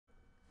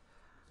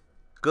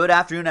Good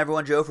afternoon,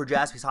 everyone. Joe for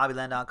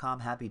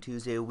JaspysHobbyland.com. Happy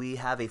Tuesday. We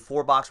have a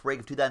 4-box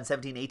break of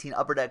 2017-18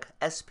 Upper Deck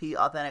SP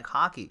Authentic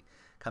Hockey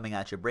coming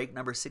at you. Break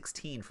number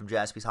 16 from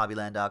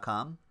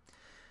JaspysHobbyland.com.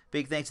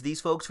 Big thanks to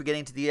these folks for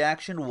getting to the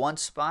action. One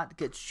spot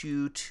gets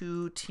you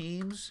 2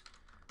 teams.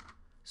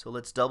 So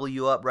let's double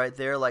you up right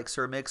there like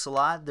Sir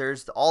Mix-a-Lot.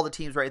 There's all the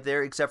teams right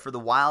there except for the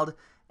Wild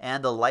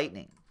and the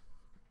Lightning.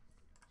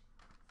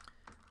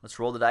 Let's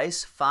roll the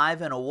dice. 5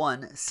 and a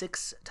 1,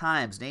 6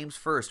 times. Names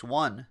first.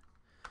 1,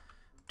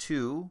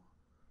 2,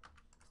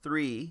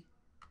 3,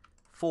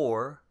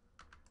 4,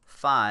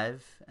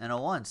 5, and a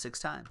 1. 6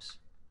 times.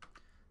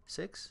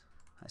 6?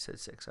 I said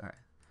 6. All right.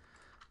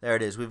 There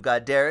it is. We've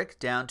got Derek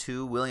down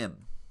to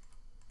William.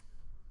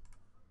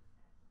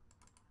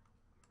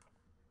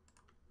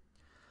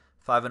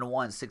 5 and a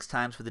 1. 6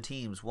 times for the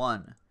teams.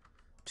 1,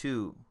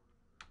 2,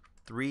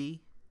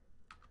 3,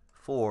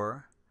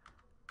 4,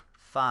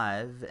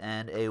 5,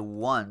 and a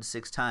 1.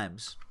 6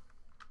 times.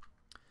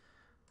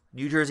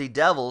 New Jersey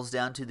Devils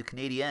down to the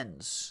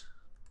Canadiens.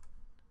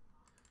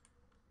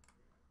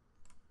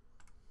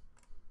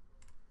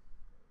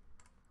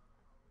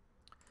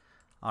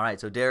 All right,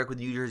 so Derek with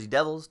the New Jersey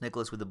Devils,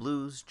 Nicholas with the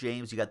Blues,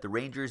 James, you got the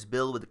Rangers,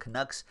 Bill with the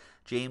Canucks,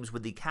 James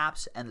with the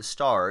Caps and the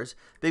Stars,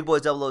 Big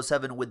Boys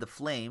 007 with the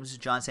Flames,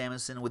 John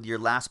Samuelson with your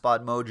Last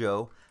Spot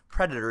Mojo,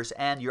 Predators,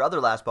 and your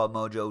other Last Spot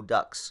Mojo,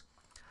 Ducks.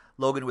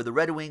 Logan with the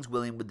Red Wings,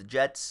 William with the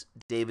Jets,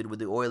 David with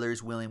the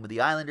Oilers, William with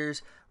the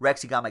Islanders,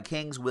 Rex, you got my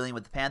Kings, William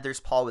with the Panthers,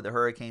 Paul with the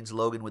Hurricanes,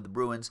 Logan with the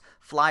Bruins,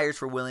 Flyers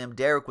for William,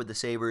 Derek with the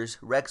Sabres,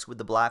 Rex with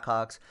the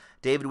Blackhawks,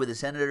 David with the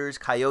Senators,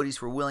 Coyotes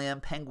for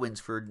William, Penguins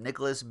for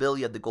Nicholas, Bill,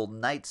 you have the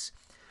Golden Knights,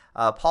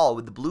 Paul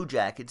with the Blue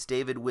Jackets,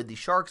 David with the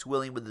Sharks,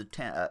 William with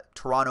the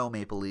Toronto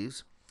Maple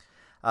Leafs,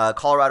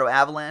 Colorado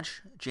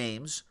Avalanche,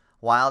 James,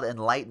 Wild and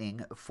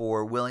Lightning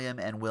for William,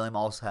 and William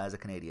also has the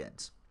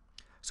Canadiens.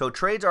 So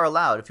trades are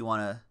allowed if you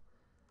want to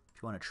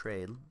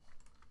trade.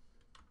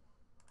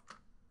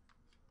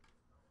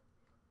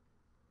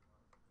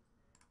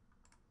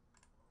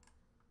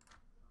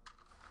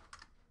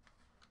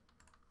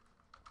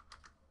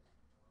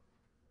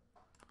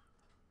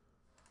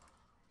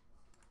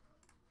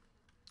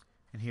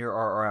 And here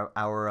are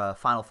our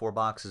final 4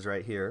 boxes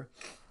right here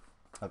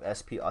of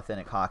SP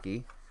Authentic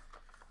Hockey.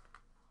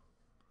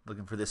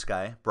 Looking for this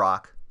guy,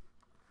 Brock.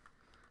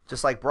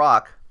 Just like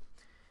Brock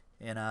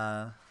in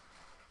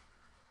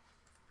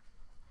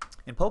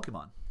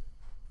Pokemon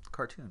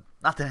cartoon.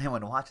 Not that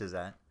anyone watches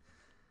that.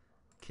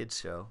 Kids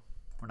show.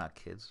 We're not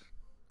kids.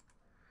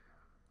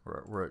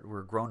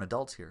 We're grown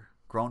adults here.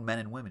 Grown men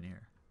and women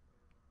here.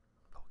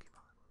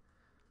 Pokemon.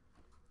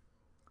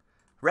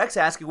 Rex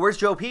asking, where's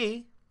Joe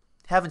P?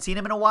 Haven't seen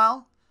him in a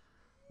while?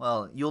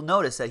 Well, you'll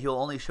notice that he'll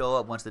only show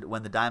up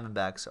when the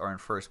Diamondbacks are in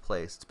first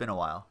place. It's been a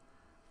while.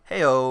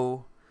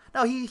 Heyo.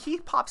 No, he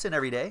pops in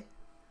every day.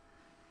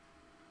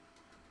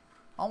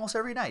 Almost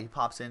every night he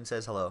pops in and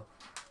says hello.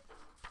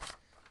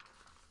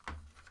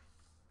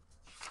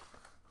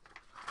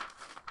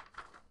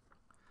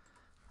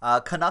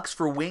 Canucks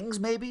for Wings,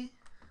 maybe?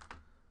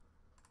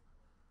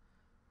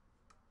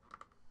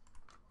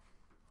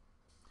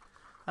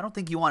 I don't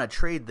think you want to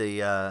trade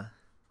the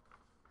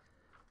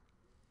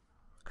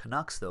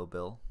Canucks, though,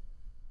 Bill.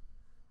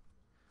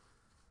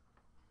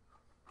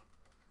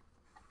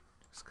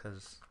 Just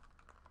because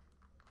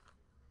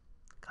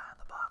guy in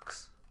the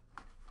box.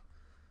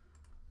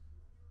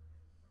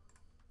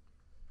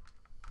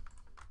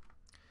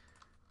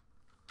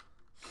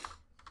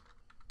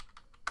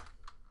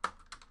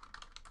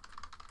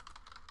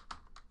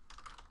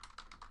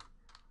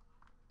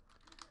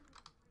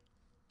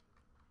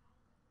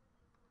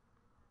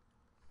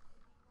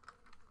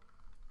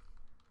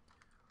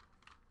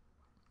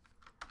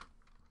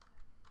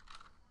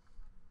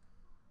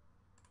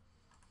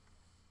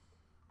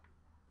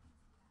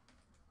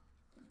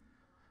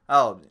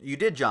 Oh, you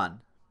did,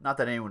 John. Not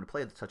that anyone would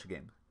play such a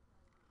game.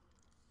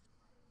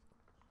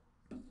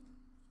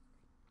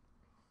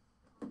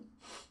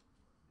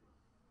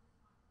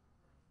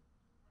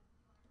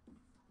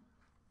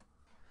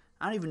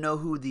 I don't even know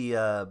who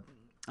the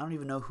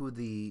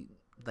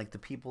like the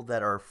people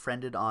that are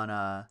friended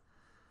on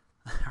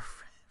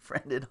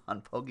friended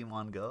on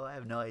Pokemon Go. I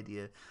have no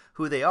idea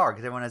who they are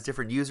because everyone has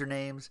different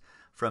usernames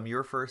from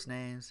your first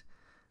names.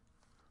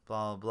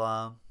 Blah blah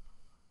blah.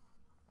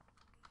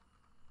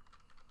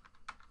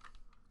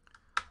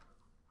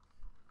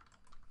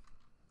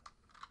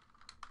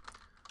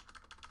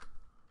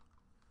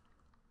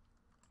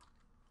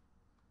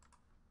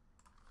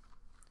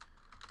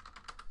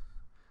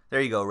 There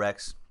you go,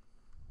 Rex.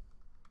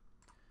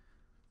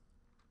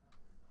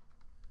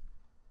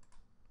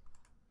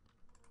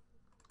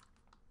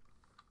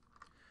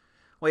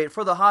 Wait,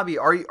 for the hobby,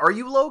 are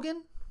you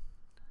Logan?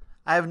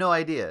 I have no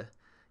idea.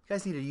 You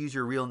guys need to use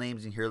your real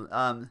names in here.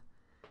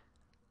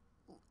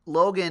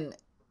 Logan,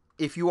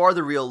 if you are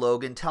the real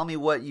Logan, tell me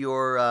what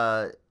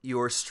your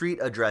street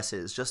address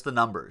is. Just the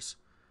numbers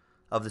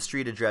of the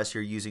street address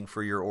you're using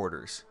for your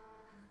orders.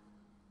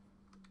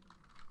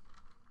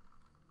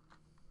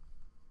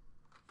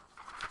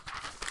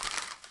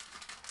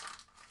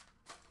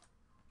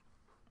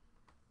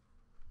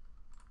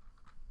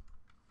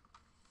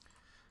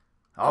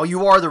 Oh,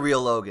 you are the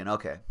real Logan.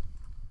 Okay.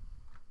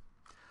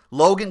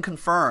 Logan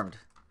confirmed.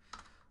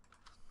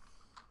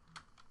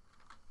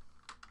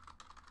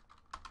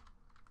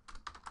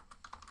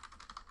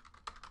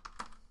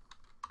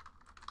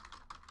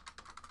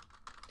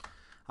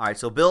 All right,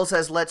 so Bill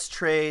says let's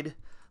trade.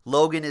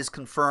 Logan is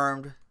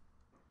confirmed.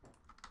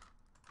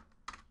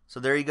 So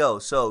there you go.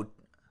 So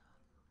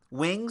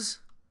Wings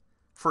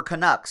for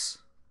Canucks.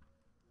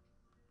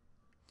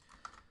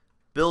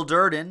 Bill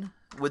Durden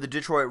with the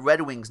Detroit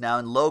Red Wings now,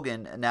 and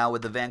Logan now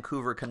with the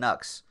Vancouver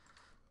Canucks.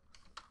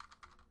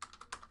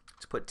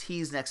 Let's put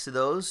T's next to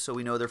those so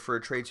we know they're for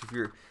a trade if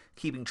you're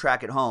keeping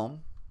track at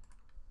home.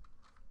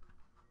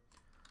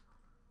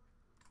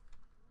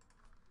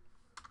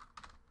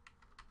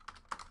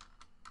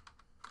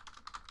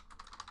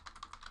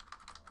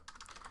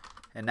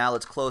 And now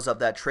let's close up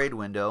that trade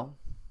window.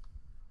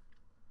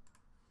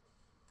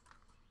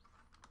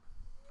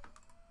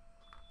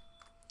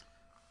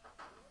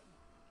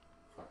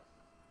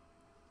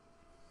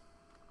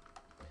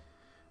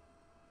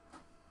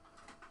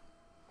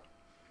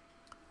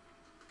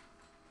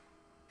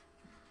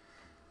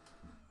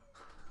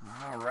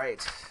 All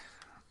right.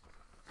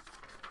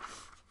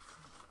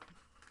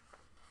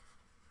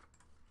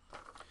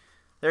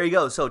 There you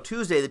go. So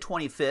Tuesday the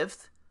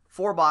 25th,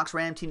 4-box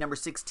random team number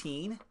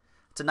 16.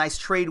 It's a nice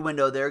trade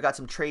window there. Got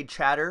some trade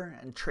chatter,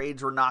 and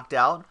trades were knocked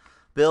out.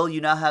 Bill,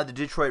 you now have the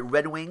Detroit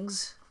Red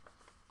Wings.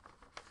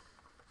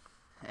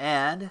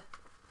 And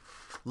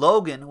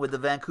Logan with the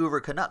Vancouver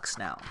Canucks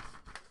now.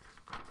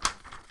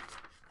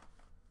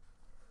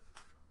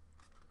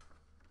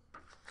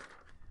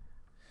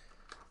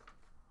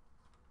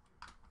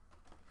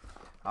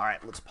 All right,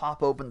 let's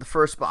pop open the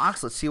first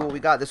box. Let's see what we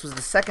got. This was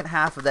the second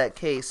half of that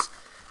case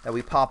that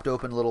we popped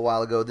open a little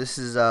while ago. This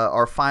is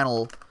our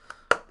final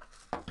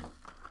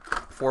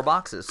 4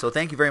 boxes. So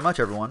thank you very much,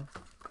 everyone.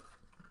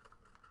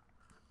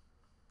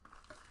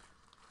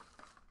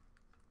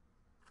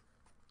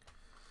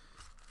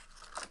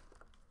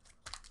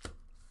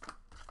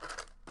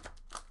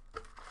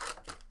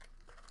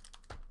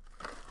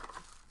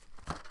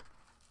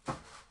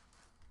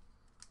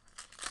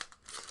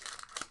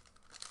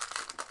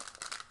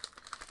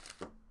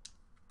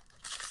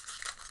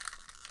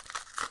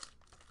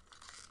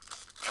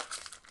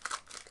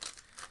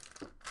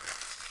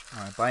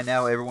 All right, by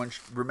now, everyone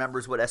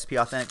remembers what SP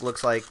Authentic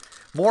looks like.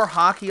 More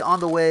hockey on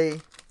the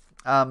way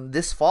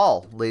this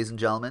fall, ladies and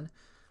gentlemen.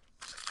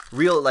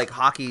 Real,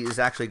 hockey is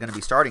actually going to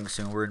be starting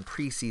soon. We're in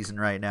preseason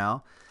right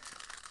now.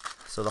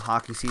 So the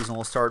hockey season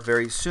will start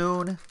very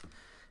soon.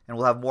 And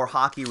we'll have more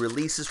hockey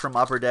releases from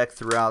Upper Deck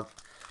throughout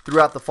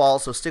the fall.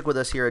 So stick with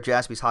us here at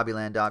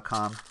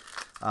JaspysHobbyland.com.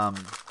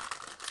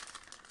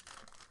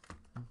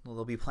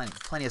 There'll be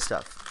plenty of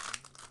stuff.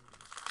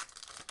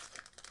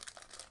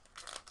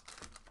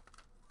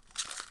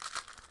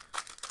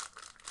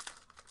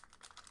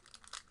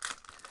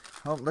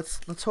 Well,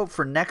 let's hope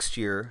for next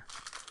year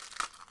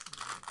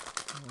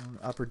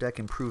Upper Deck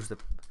improves the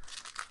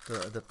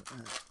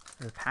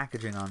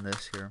packaging on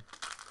this here.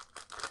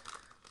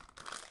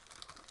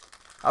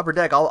 Upper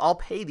Deck, I'll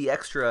pay the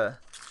extra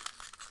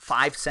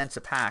 5 cents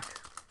a pack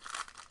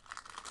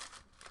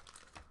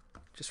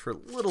just for a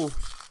little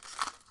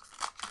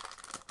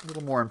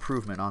more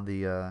improvement on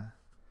the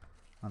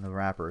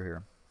wrapper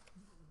here.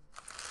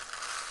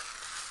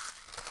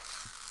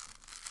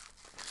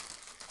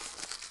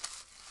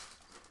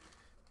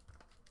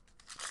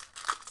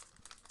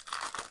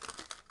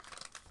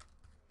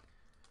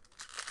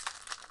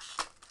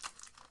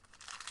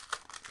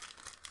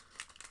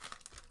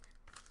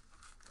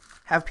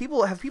 Have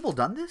people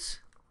done this?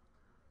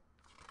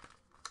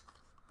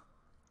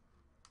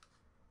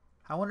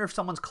 I wonder if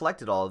someone's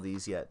collected all of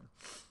these yet.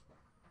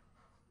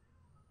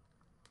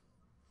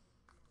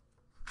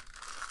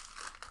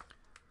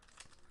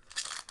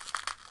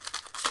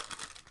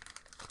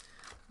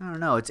 I don't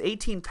know. It's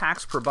 18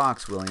 packs per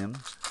box,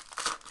 Williams.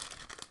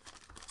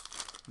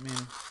 I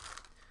mean,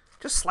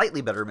 just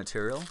slightly better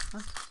material.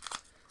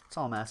 That's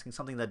all I'm asking.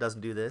 Something that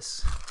doesn't do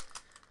this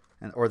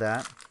or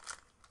that.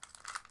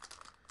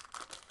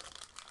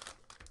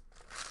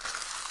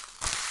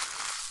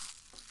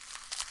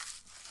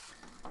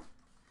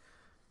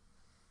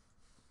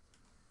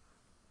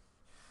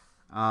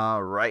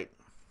 All right.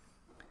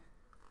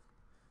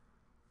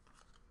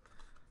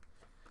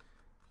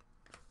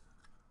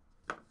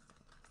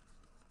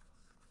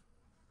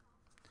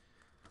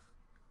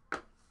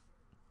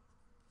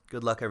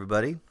 Good luck,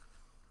 everybody.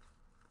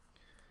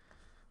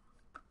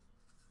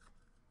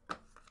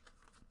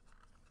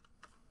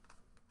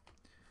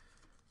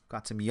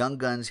 Got some Young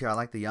Guns here. I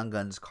like the Young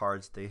Guns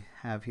cards they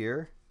have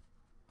here.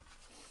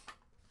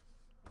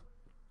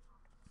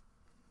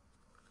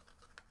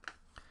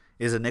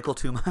 Is a nickel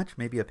too much?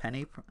 Maybe a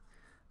penny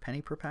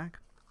per pack?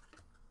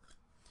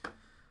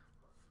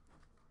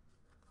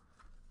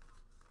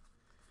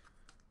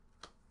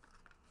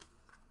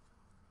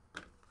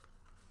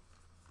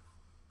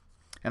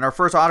 And our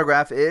first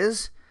autograph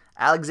is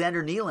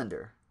Alexander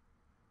Nylander.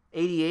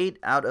 88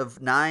 out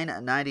of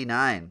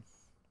 999.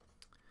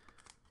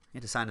 You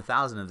had to sign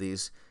 1,000 of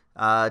these.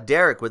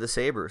 Derek with the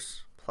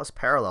Sabres. Plus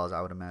parallels,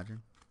 I would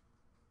imagine.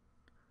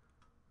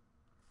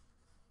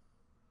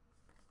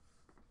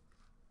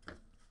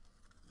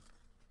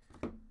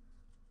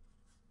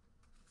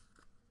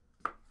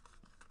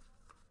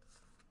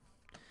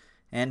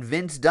 And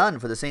Vince Dunn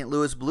for the St.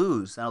 Louis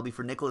Blues. That'll be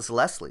for Nicholas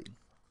Leslie.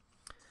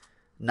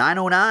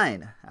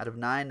 909 out of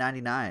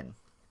 999.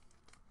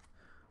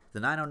 The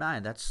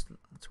 909, that's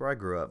where I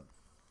grew up.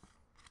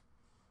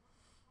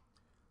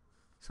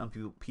 Some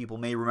people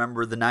may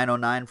remember the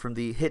 909 from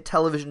the hit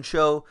television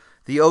show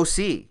The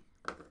O.C.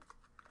 You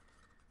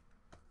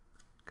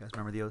guys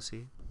remember The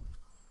O.C.?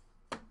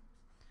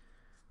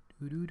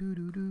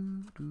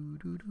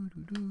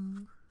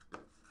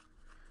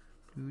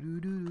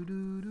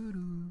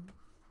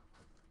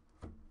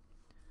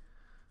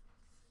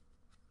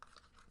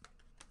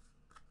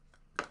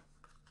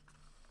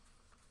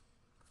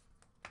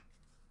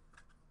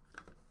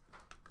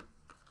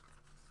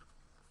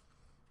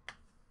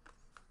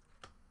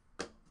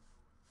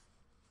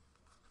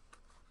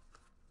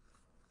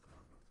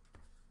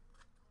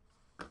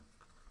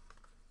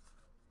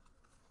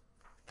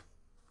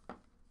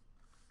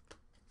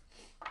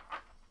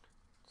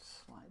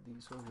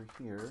 These over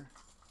here.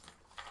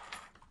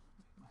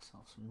 Give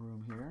myself some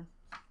room here.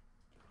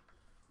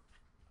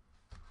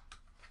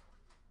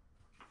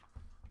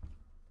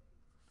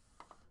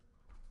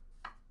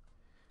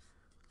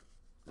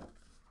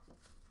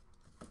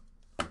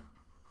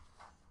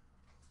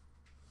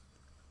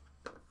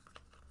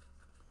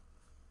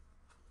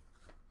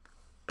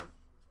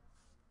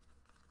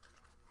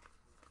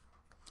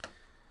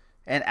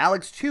 And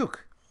Alex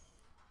Chuk,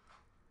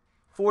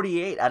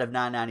 48 out of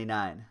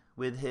 999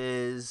 with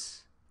his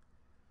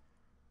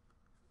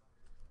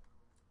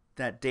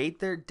that date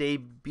there,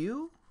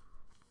 debut?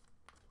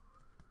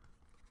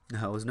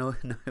 No, it was no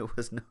it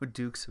was no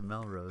Dukes of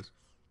Melrose.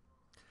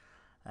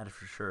 That is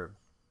for sure.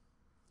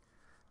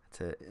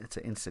 It's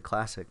an instant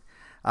classic.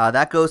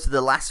 That goes to the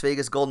Las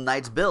Vegas Golden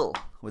Knights Bill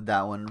with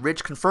that one.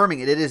 Rich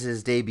confirming it is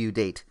his debut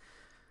date.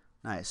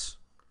 Nice.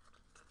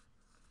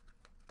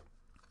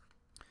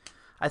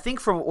 I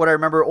think from what I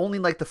remember, only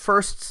like the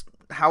first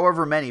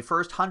however many,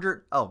 first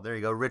 100. Oh, there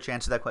you go. Rich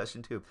answered that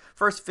question too.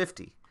 First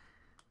 50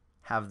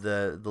 have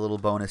the little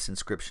bonus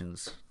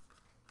inscriptions.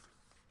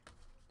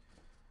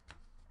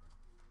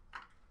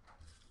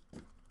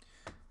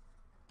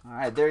 All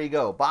right, there you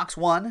go. Box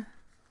 1.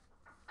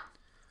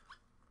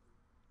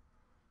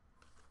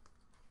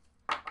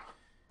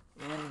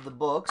 In the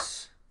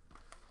books.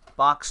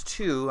 Box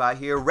 2, I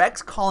hear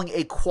Rex calling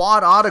a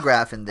quad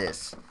autograph in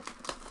this.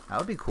 That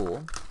would be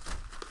cool.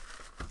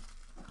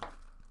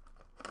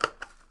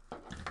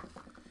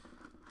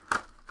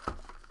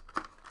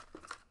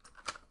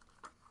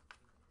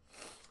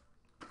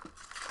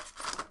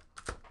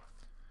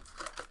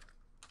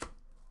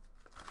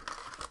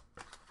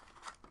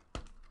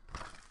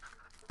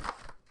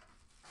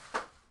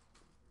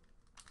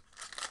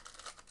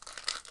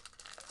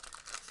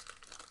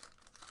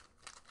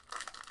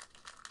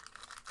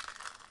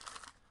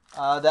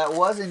 That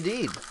was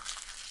indeed.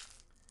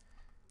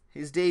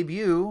 His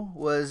debut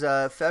was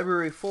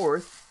February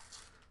 4th,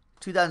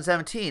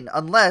 2017.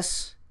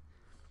 Unless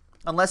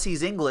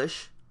he's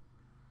English.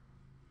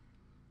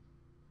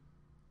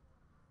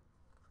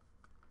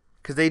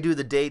 Because they do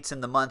the dates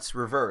and the months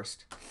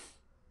reversed.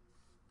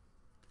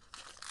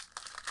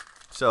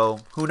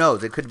 So, who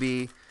knows? It could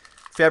be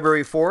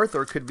February 4th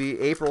or it could be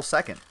April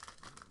 2nd.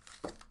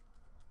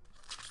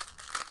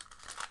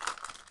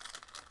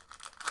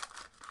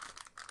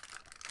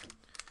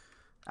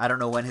 I don't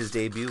know when his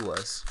debut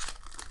was.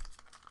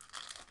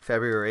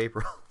 February or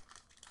April.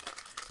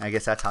 I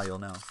guess that's how you'll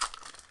know.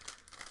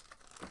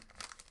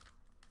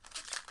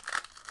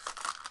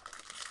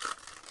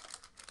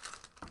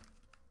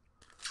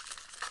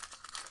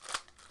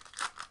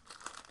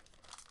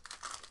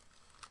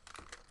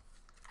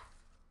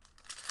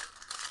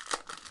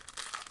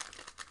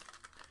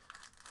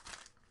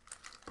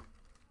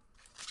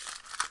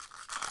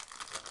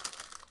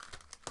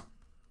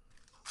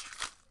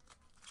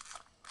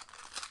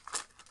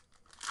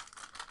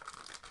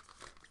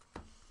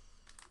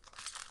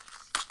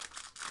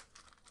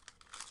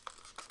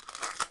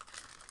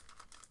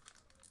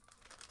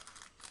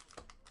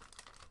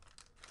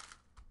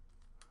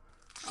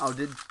 Oh,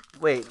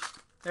 wait.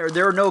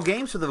 There were no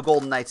games for the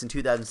Golden Knights in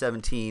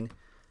 2017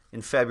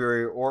 in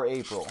February or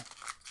April.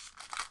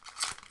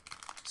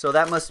 So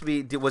that must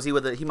be, was he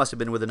he must have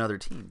been with another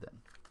team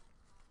then.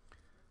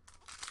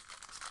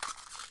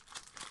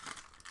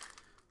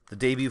 The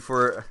debut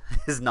for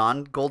his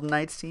non-Golden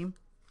Knights team?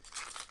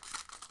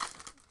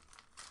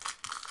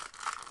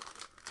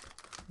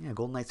 Yeah,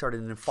 Golden Knights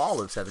started in the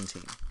fall of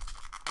 17.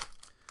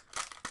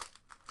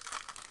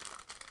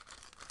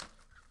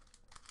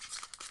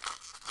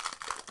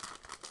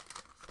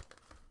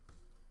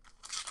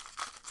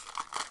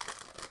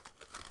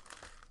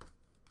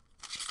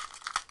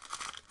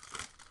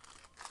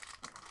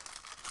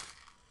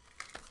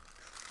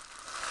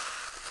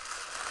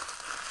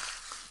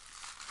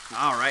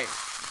 All right.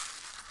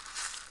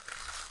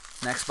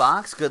 Next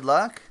box. Good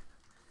luck.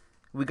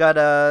 We got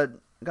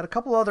got a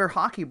couple other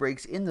hockey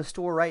breaks in the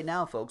store right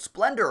now, folks.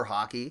 Splendor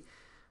Hockey,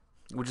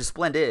 which is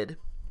splendid,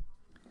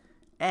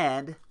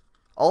 and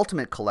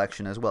Ultimate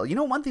Collection as well. You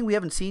know, one thing we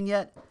haven't seen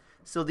yet.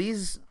 So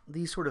these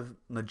sort of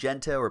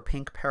magenta or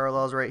pink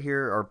parallels right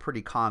here are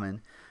pretty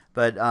common,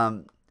 but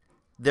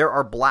there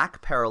are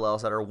black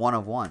parallels that are one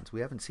of ones.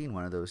 We haven't seen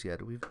one of those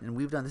yet.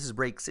 We've done, this is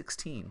break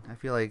 16. I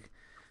feel like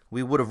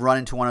we would have run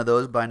into one of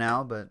those by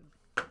now, but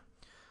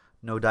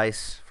no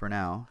dice for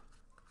now.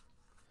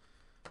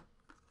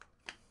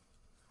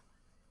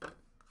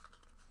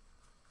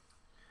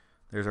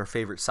 There's our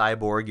favorite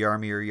cyborg,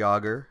 Jaromir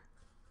Jagr,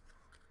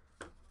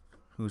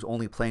 who's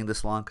only playing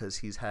this long because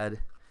he's had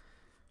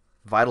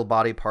vital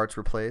body parts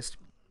replaced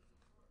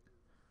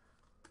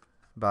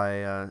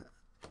by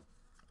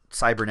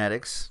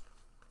cybernetics.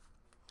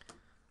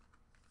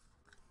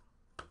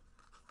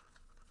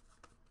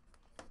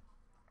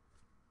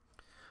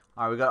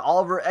 All right, we got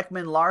Oliver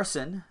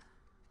Ekman-Larsson,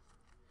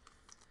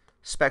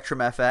 Spectrum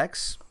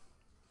FX.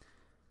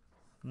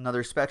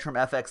 Another Spectrum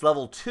FX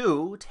Level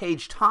 2,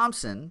 Tage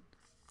Thompson.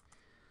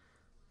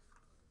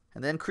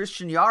 And then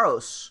Christian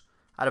Jaros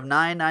out of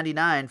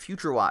 9.99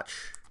 Future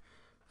Watch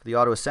for the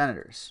Ottawa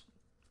Senators.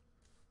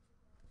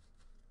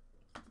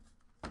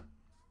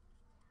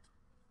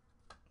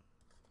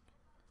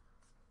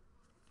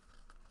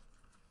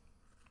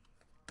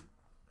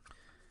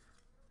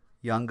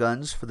 Young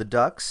Guns for the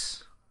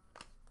Ducks.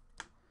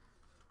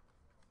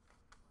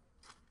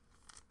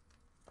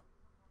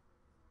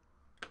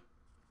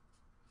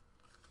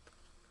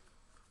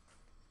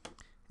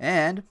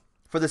 And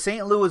for the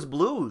St. Louis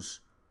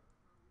Blues,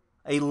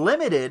 a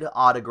limited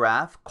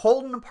autograph,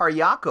 Colton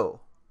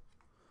Parayko.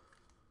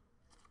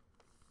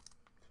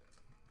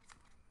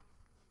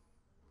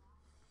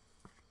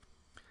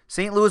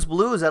 St. Louis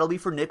Blues, that'll be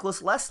for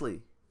Nicholas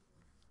Leslie.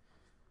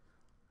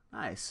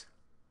 Nice.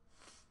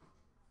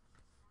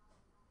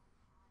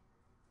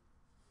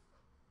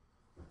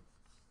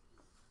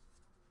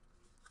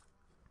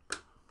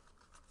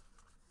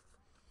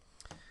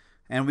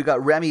 And we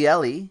got Remy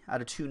Ellie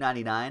out of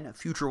 2.99,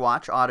 Future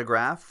Watch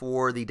autograph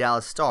for the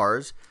Dallas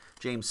Stars.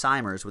 James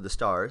Simers with the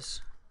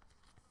Stars.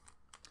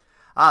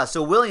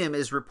 So William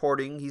is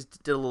reporting, he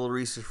did a little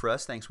research for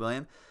us. Thanks,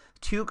 William.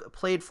 Tuke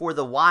played for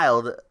the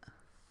Wild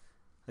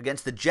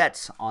against the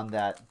Jets on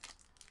that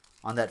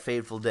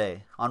fateful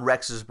day, on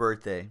Rex's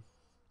birthday.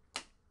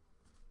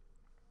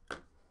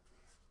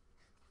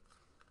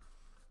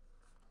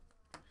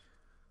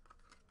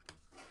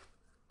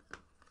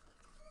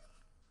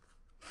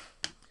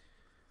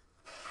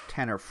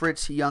 Tanner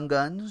Fritz, Young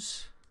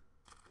Guns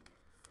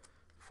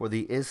for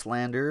the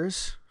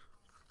Islanders.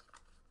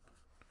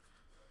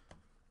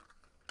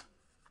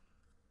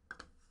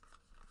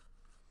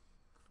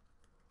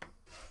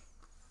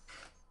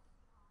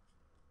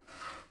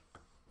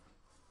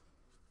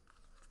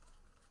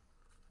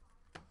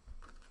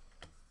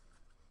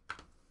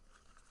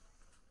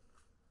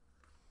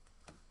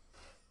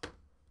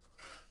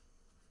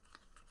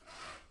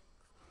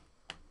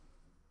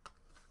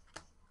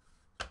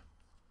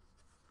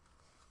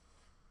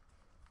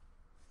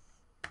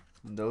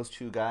 And those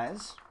two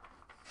guys.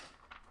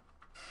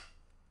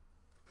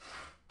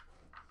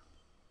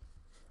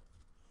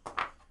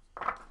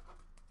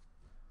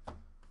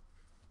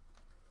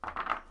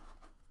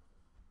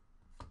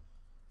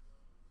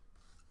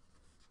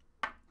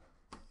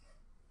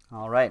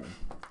 All right.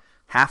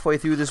 Halfway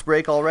through this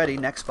break already.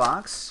 Next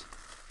box.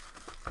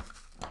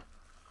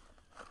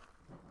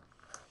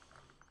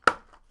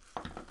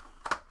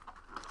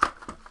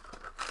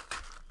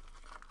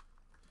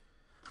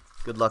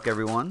 Good luck,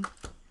 everyone.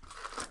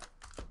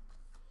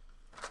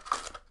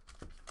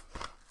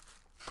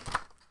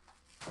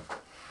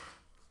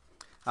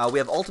 We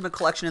have Ultimate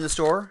Collection in the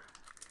store,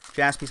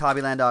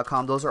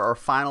 JaspysHobbyland.com. Those are our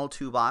final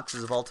two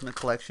boxes of Ultimate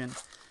Collection.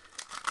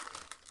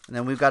 And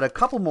then we've got a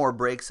couple more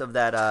breaks of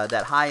that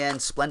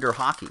high-end Splendor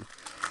Hockey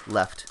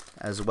left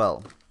as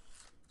well.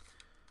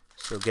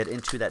 So get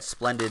into that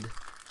splendid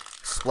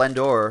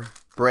Splendor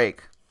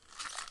break.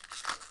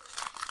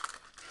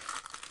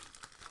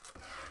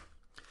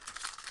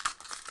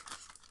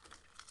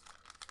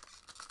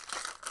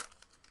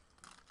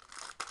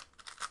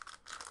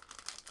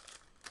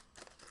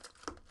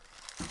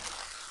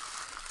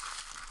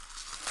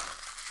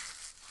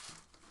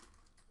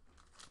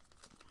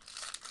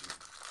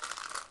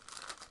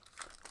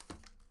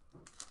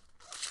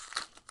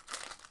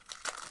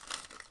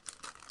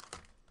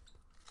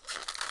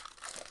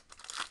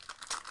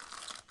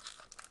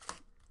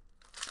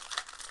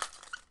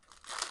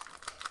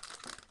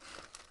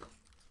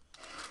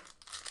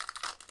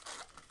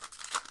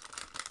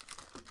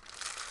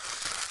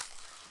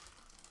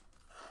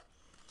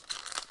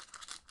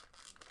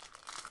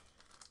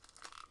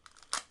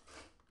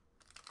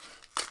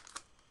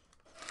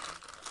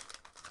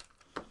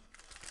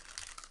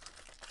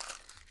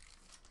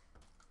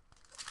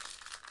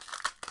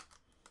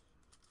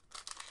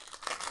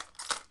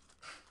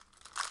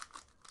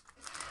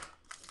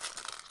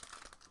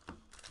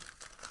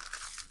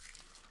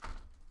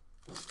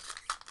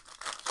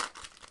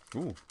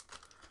 Ooh.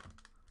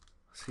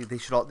 See, they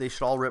should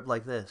all rip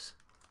like this.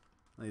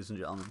 ladies and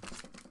gentlemen.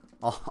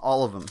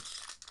 All of them.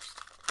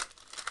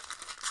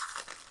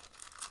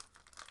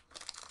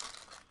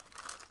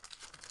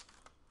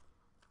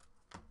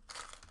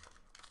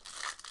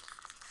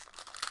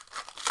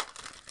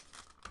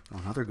 Oh,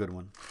 another good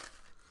one.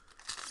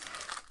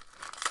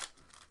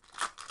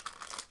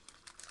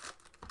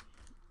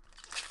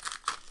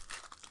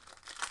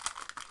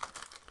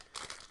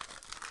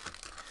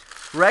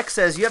 Rex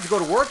says you have to go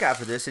to work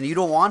after this and you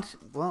don't want...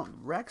 Well,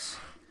 Rex,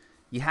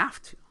 you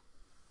have to.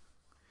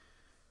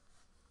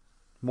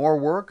 More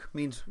work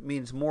means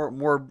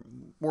more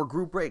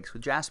group breaks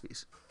with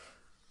Jaspys,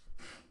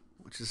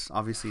 which is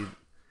obviously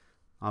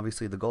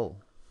the goal.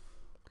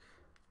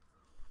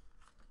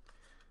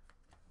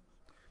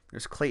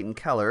 There's Clayton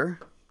Keller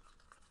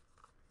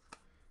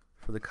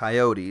for the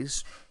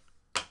Coyotes.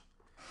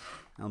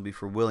 That'll be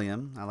for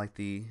William. I like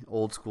the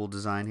old school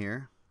design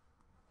here.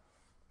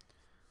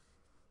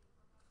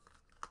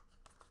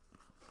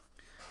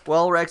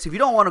 Well, Rex, if you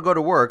don't want to go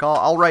to work,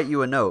 I'll write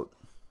you a note.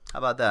 How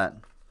about that?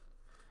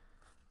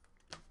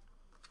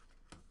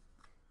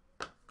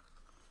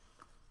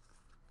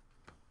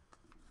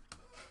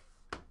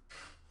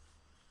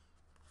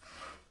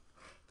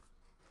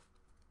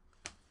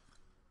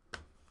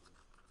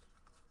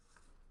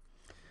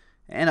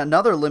 And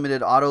another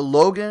limited auto,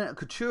 Logan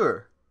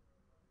Couture.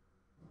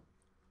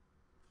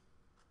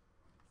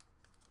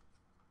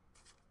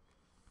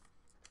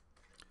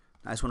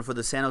 Nice one for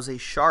the San Jose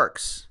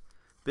Sharks.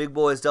 Big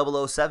Boys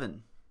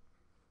 007.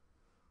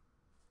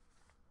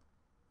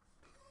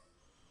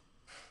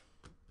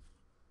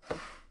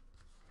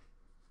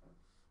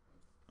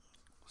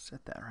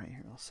 Set that right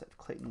here. I'll set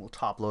Clayton. We'll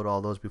top load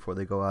all those before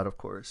they go out, of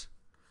course.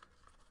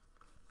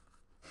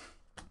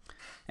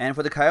 And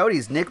for the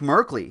Coyotes, Nick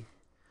Merkley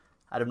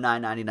out of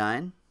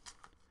 $9.99.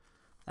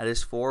 That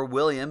is for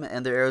William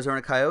and the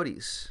Arizona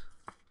Coyotes.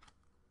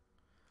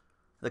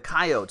 The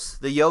Coyotes.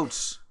 The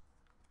Yotes.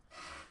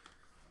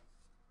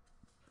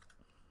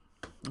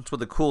 That's what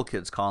the cool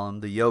kids call them,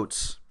 the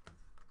Yotes.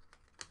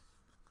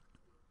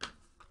 I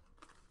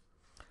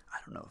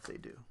don't know if they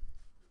do.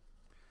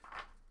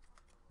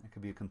 That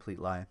could be a complete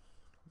lie.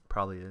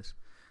 Probably is.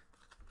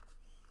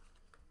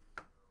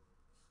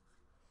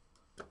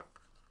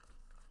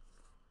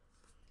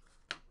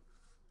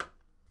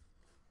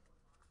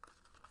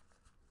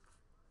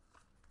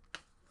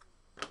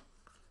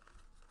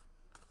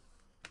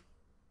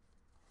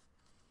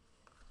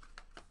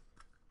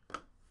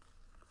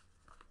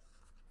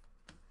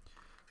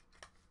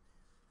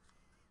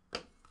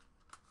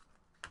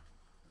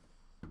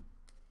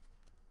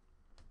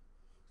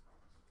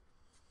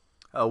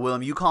 Oh,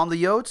 William, you call them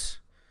the Yotes?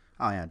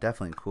 Oh, yeah,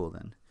 definitely cool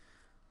then.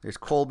 There's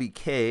Colby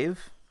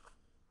Cave.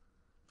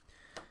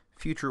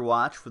 Future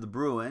Watch for the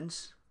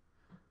Bruins.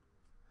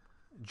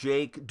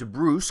 Jake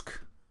DeBrusk.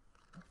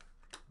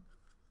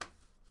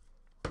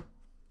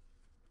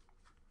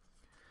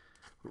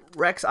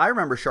 Rex, I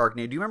remember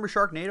Sharknado. Do you remember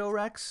Sharknado,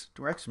 Rex?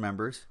 Rex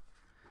remembers.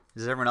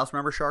 Does everyone else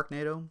remember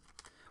Sharknado?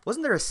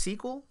 Wasn't there a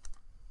sequel?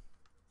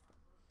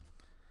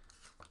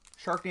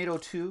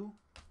 Sharknado 2?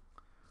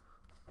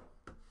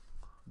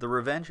 The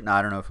Revenge? No,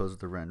 I don't know if it was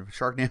The Revenge.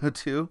 Sharknado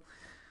 2.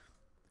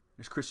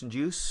 There's Christian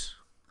Juice.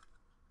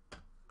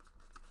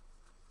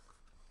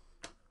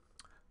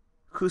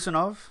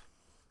 Kusanov.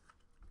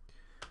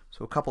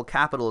 So a couple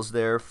capitals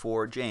there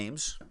for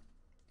James.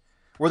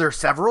 Were there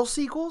several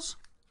sequels?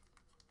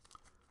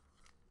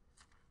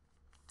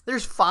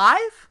 There's 5?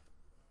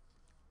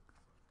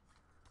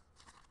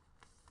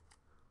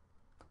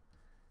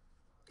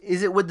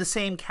 Is it with the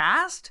same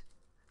cast?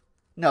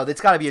 No,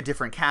 it's got to be a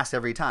different cast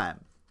every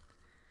time.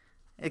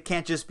 It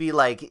can't just be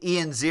like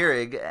Ian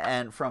Ziering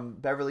and from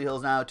Beverly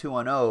Hills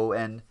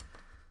 90210 and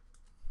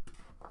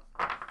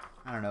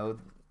I don't know,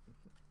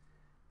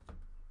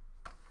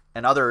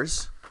 and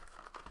others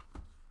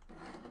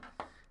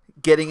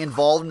getting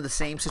involved in the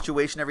same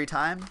situation every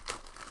time.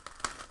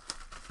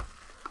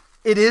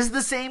 It is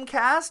the same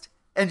cast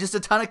and just a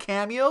ton of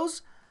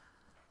cameos.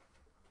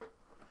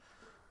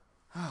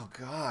 Oh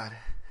God.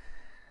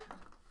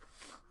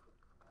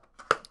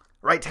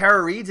 Right,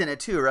 Tara Reid's in it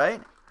too,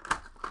 right?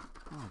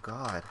 Oh,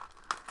 God.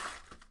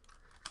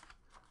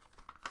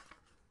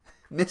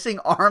 Missing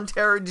arm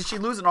terror. Did she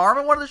lose an arm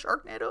in one of the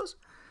Sharknadoes?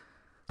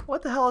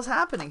 What the hell is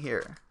happening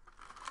here?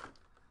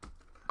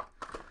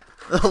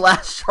 The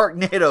last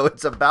Sharknado.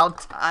 It's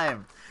about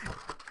time.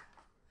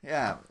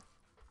 Yeah.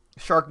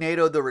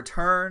 Sharknado, The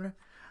Return.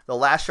 The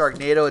last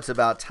Sharknado. It's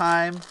about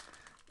time.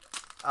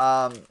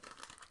 Are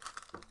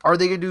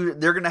they going to do...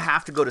 They're going to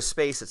have to go to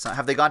space.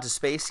 Have they gone to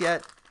space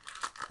yet?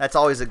 That's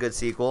always a good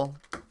sequel.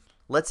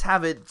 Let's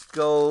have it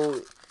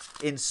go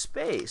in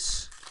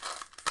space.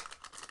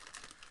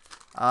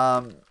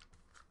 Right,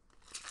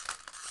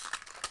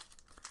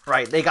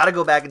 they got to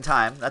go back in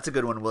time. That's a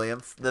good one,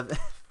 William.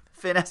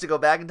 Finn has to go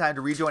back in time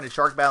to rejoin his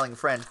shark battling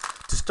friend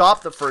to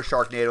stop the first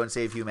Sharknado and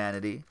save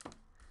humanity.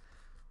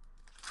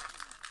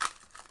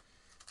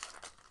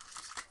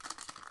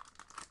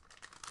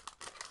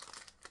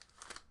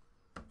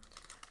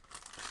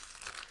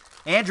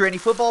 Andrew, any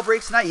football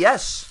breaks tonight?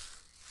 Yes.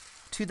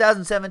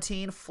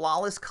 2017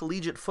 Flawless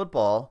Collegiate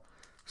Football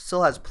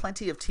still has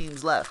plenty of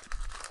teams left.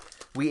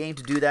 We aim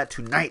to do that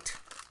tonight.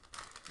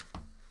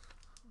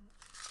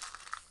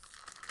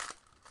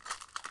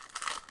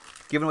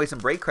 Giving away some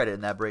break credit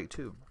in that break,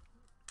 too.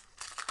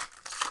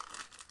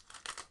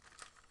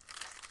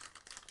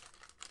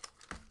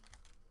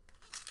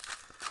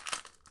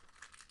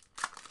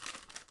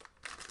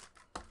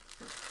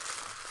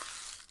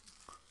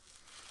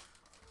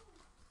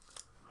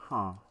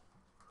 Huh.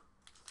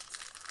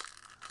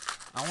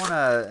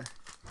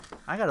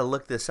 I gotta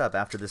look this up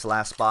after this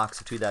last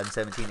box of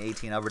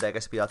 2017-18 Upper Deck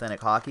SP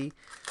Authentic Hockey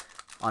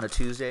on a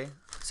Tuesday,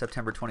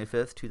 September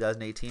 25th,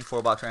 2018.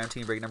 4-box random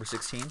team break number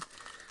 16.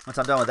 Once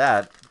I'm done with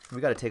that,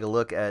 we gotta take a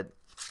look at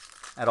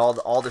all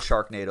the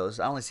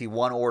Sharknadoes. I only see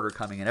one order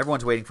coming in.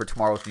 Everyone's waiting for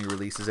tomorrow's new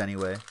releases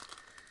anyway.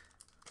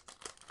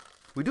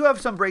 We do have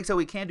some breaks that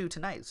we can do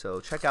tonight, so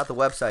check out the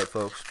website,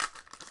 folks.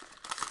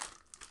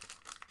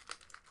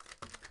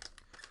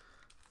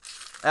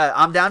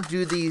 I'm down to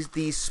do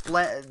the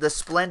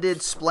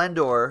Splendid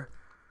Splendor,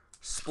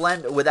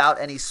 without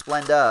any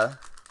Splenda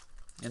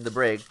in the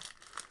break.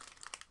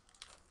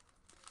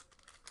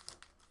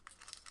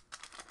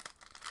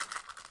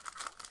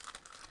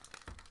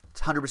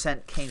 It's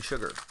 100% cane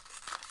sugar.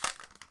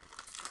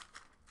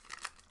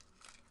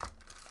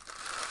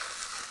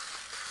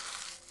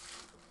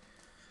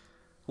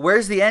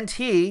 Where's the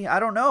NT? I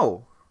don't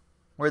know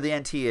where the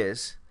NT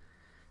is.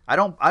 I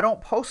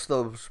don't post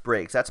those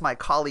breaks. That's my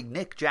colleague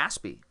Nick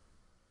Jaspy.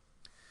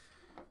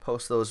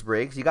 Post those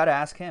breaks. You got to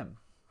ask him.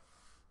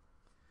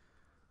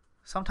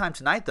 Sometime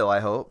tonight, though, I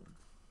hope.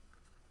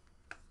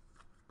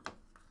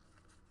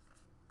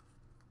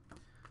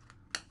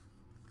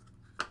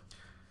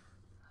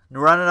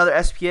 Run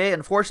another SPA.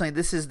 Unfortunately,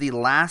 this is the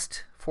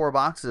last 4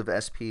 boxes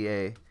of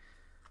SPA.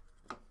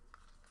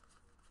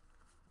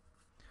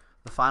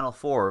 The final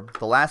 4.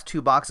 The last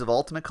 2 boxes of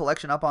Ultimate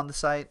Collection up on the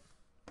site.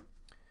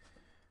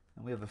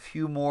 And we have a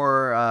few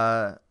more.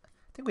 I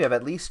think we have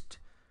at least,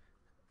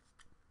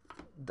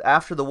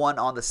 after the one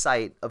on the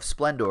site of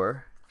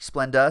Splendor,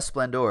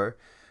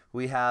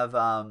 we have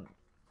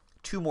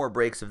 2 more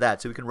breaks of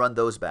that, so we can run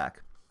those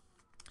back.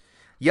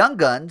 Young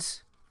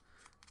Guns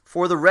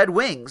for the Red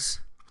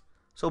Wings.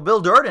 So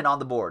Bill Durden on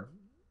the board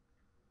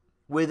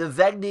with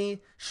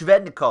Evgeny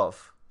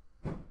Shvednikov.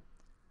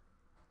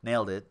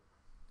 Nailed it,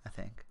 I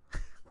think.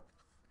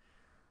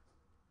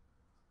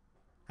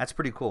 That's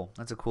pretty cool.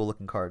 That's a cool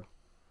looking card.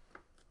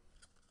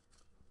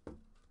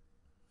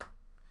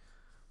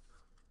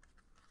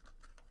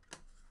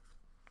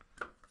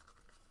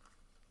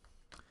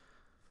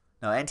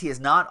 Now, NT is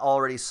not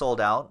already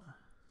sold out.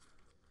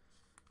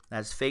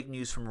 That's fake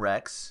news from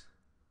Rex.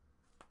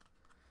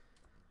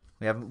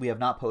 We have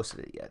not posted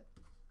it yet.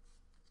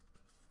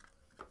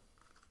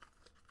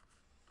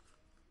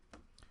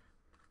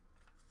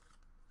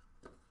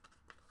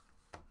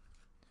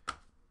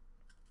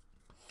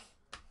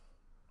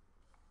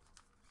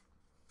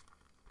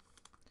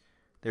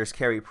 There's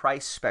Carey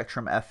Price,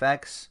 Spectrum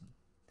FX.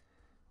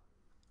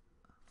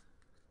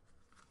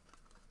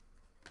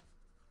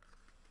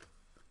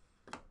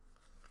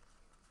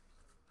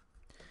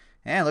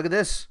 And look at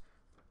this.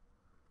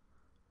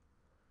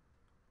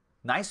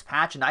 Nice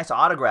patch, nice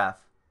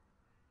autograph.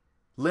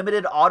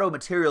 Limited auto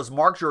materials,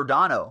 Mark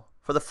Giordano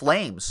for the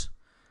Flames.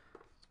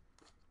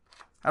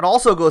 That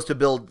also goes to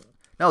Bill.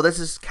 No, this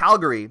is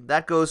Calgary.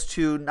 That goes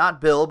to not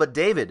Bill, but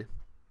David.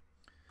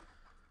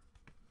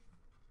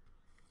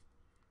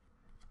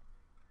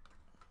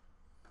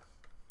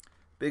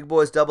 Big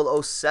Boys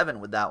 007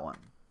 with that one.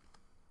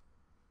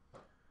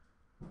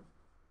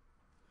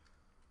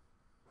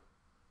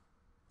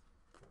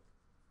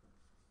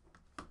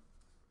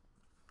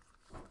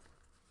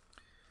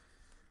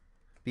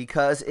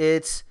 Because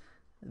it's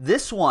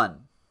this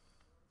one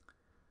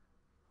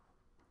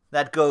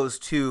that goes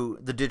to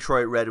the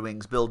Detroit Red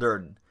Wings, Bill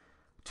Durden.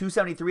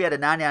 273 out of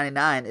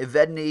 999,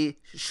 Evgeny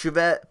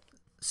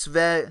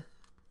Shvednikov.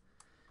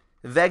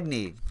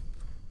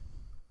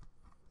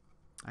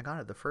 I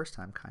got it the first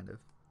time, kind of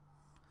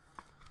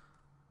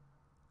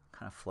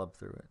flubbed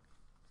through it.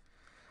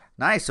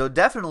 Nice. So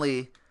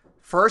definitely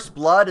first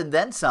blood and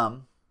then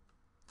some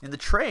in the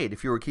trade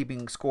if you were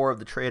keeping score of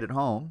the trade at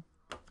home.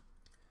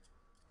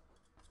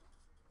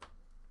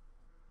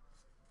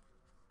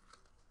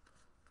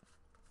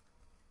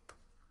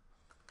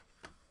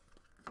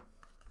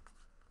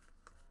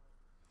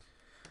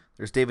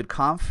 There's David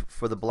Kampf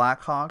for the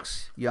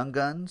Blackhawks, Young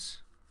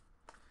Guns.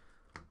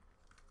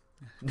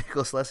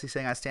 Nicholas Leslie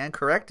saying I stand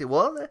corrected.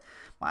 Well,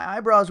 my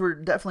eyebrows were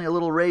definitely a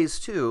little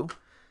raised too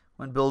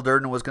when Bill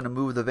Durden was going to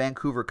move the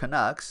Vancouver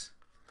Canucks.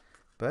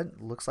 But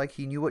it looks like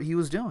he knew what he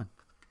was doing.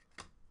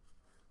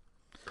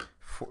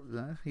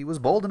 He was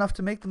bold enough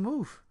to make the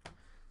move.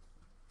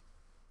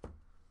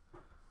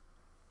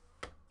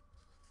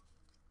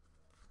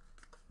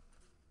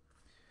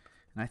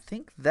 And I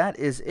think that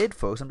is it,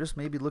 folks. I'm just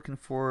maybe looking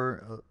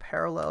for a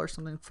parallel or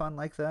something fun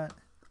like that.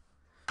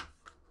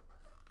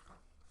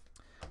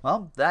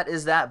 Well, that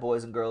is that,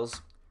 boys and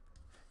girls.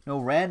 No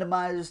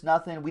randomizers,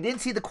 nothing. We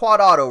didn't see the quad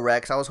auto,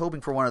 Rex. I was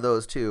hoping for one of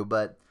those too,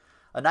 but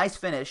a nice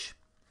finish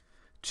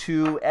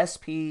to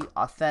SP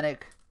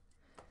Authentic.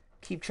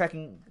 Keep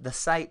checking the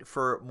site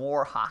for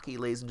more hockey,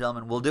 ladies and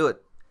gentlemen. We'll do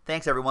it.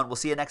 Thanks, everyone. We'll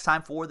see you next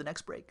time for the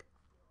next break.